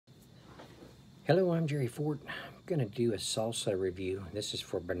Hello, I'm Jerry Ford. I'm going to do a salsa review. This is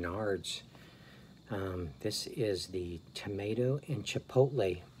for Bernard's. This is the tomato and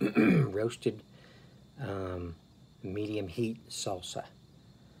chipotle roasted medium heat salsa.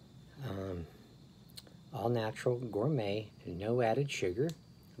 All natural, gourmet, no added sugar,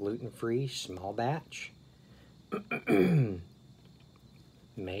 gluten-free, small batch,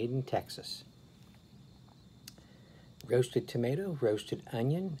 made in Texas. Roasted tomato, roasted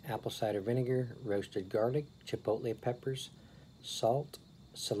onion, apple cider vinegar, roasted garlic, chipotle peppers, salt,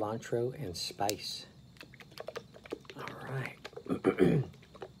 cilantro, and spice. All right. All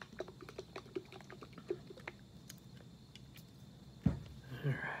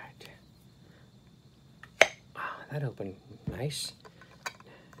right. Wow, that opened nice.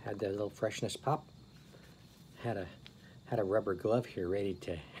 Had the little freshness pop. Had a rubber glove here ready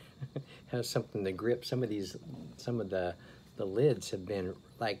to have something to grip. Some of the lids have been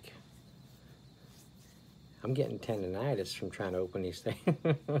like, I'm getting tendonitis from trying to open these things.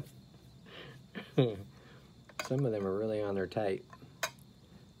 Some of them are really on there tight.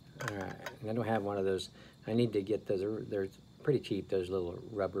 All right, and I don't have one of those. I need to get those. They're pretty cheap, those little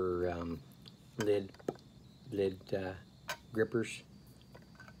rubber lid grippers.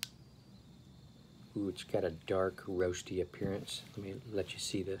 Ooh, it's got a dark roasty appearance. Let me let you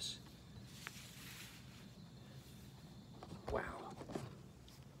see this. Wow.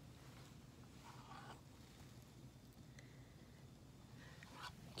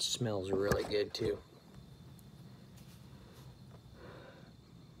 It smells really good too.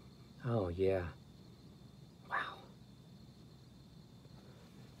 Oh yeah. Wow.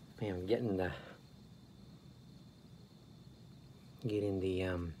 Man, I'm getting the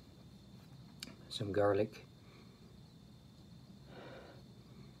some garlic,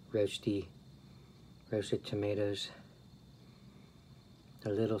 roasted tomatoes, a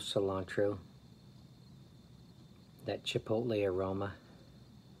little cilantro, that chipotle aroma.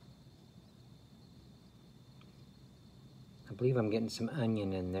 I believe I'm getting some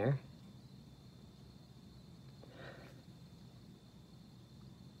onion in there.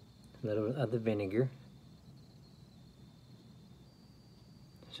 A little of the vinegar.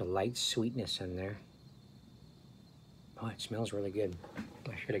 There's a light sweetness in there. Oh, it smells really good.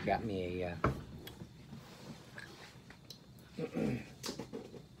 I should have got me a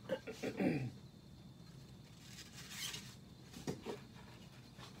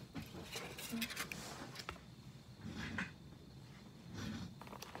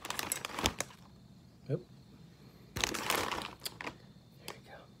Oop. There we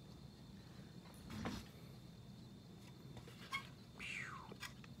go.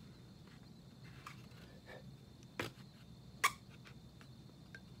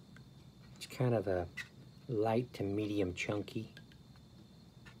 It's kind of a light to medium chunky.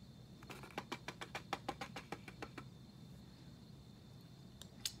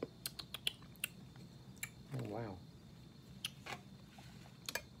 Oh, wow.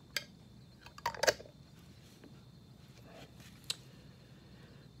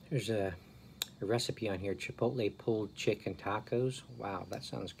 There's a recipe on here, Chipotle pulled chicken tacos. Wow, that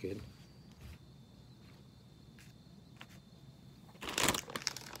sounds good.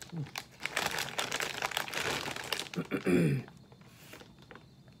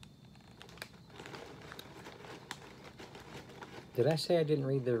 Did I say I didn't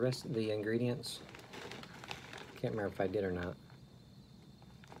read the rest of the ingredients? Can't remember if I did or not.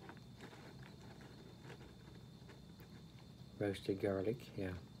 Roasted garlic, yeah.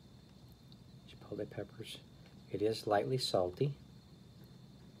 Chipotle peppers. It is lightly salty.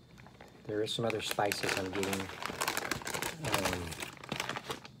 There is some other spices I'm getting.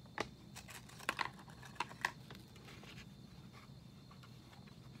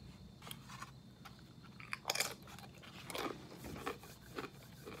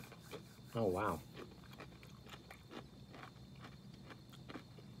 Oh, wow.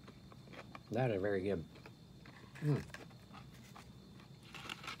 That is very good.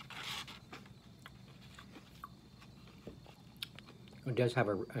 It does have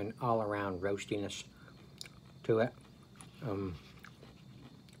an all-around roastiness to it.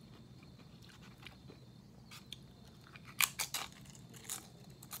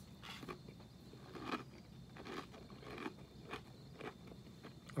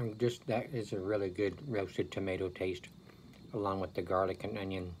 And just that is a really good roasted tomato taste, along with the garlic and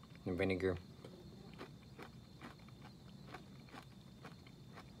onion and vinegar.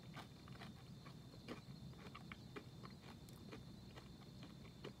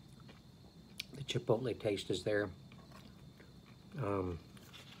 The chipotle taste is there.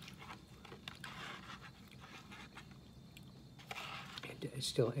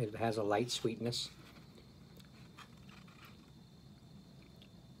 it has a light sweetness.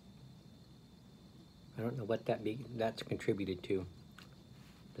 I don't know what that's contributed to.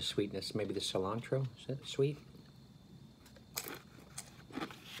 The sweetness, maybe the cilantro. Is that sweet?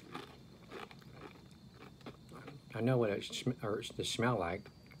 I know what it the smell like,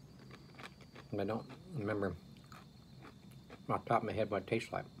 but I don't remember off the top of my head what it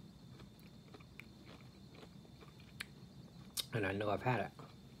tastes like. And I know I've had it.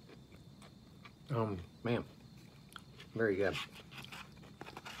 Man, very good.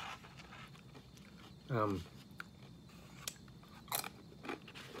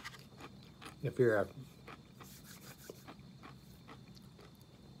 If you're a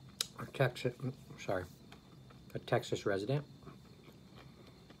Texas resident,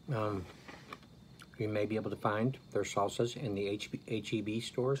 you may be able to find their salsas in the HEB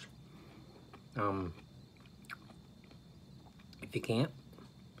stores. If you can't,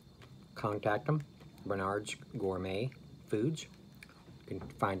 contact them, Bernard's Gourmet Foods. You can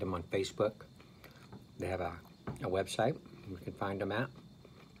find them on Facebook. They have a website you can find them at.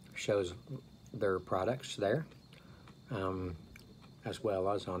 Shows their products there, as well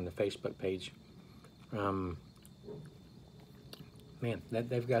as on the Facebook page. Man,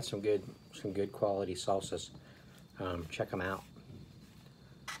 they've got some good quality salsas. Check them out.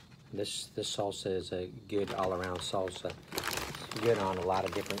 This salsa is a good all-around salsa. It's good on a lot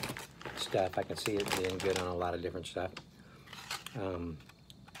of different stuff. I can see it being good on a lot of different stuff.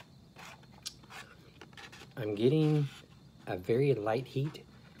 I'm getting a very light heat.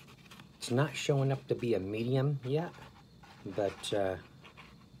 It's not showing up to be a medium yet, but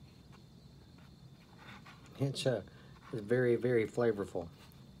it's very, very flavorful.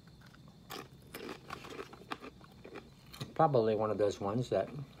 Probably one of those ones that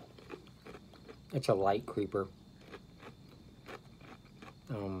it's a light creeper.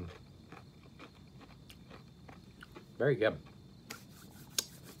 Very good.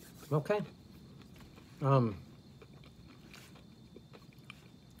 Okay.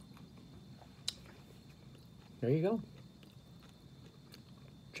 There you go.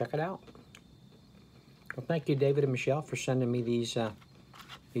 Check it out. Well, thank you, David and Michelle, for sending me these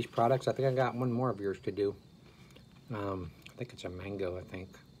products. I think I got one more of yours to do. I think it's a mango, I think.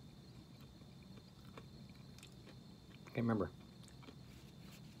 Can't remember.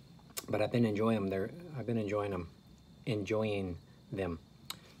 But I've been enjoying them. Enjoying them.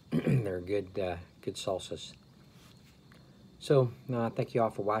 They're good salsas. So, thank you all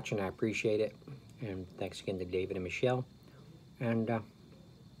for watching. I appreciate it. And thanks again to David and Michelle. And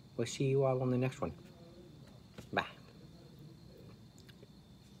we'll see you all on the next one.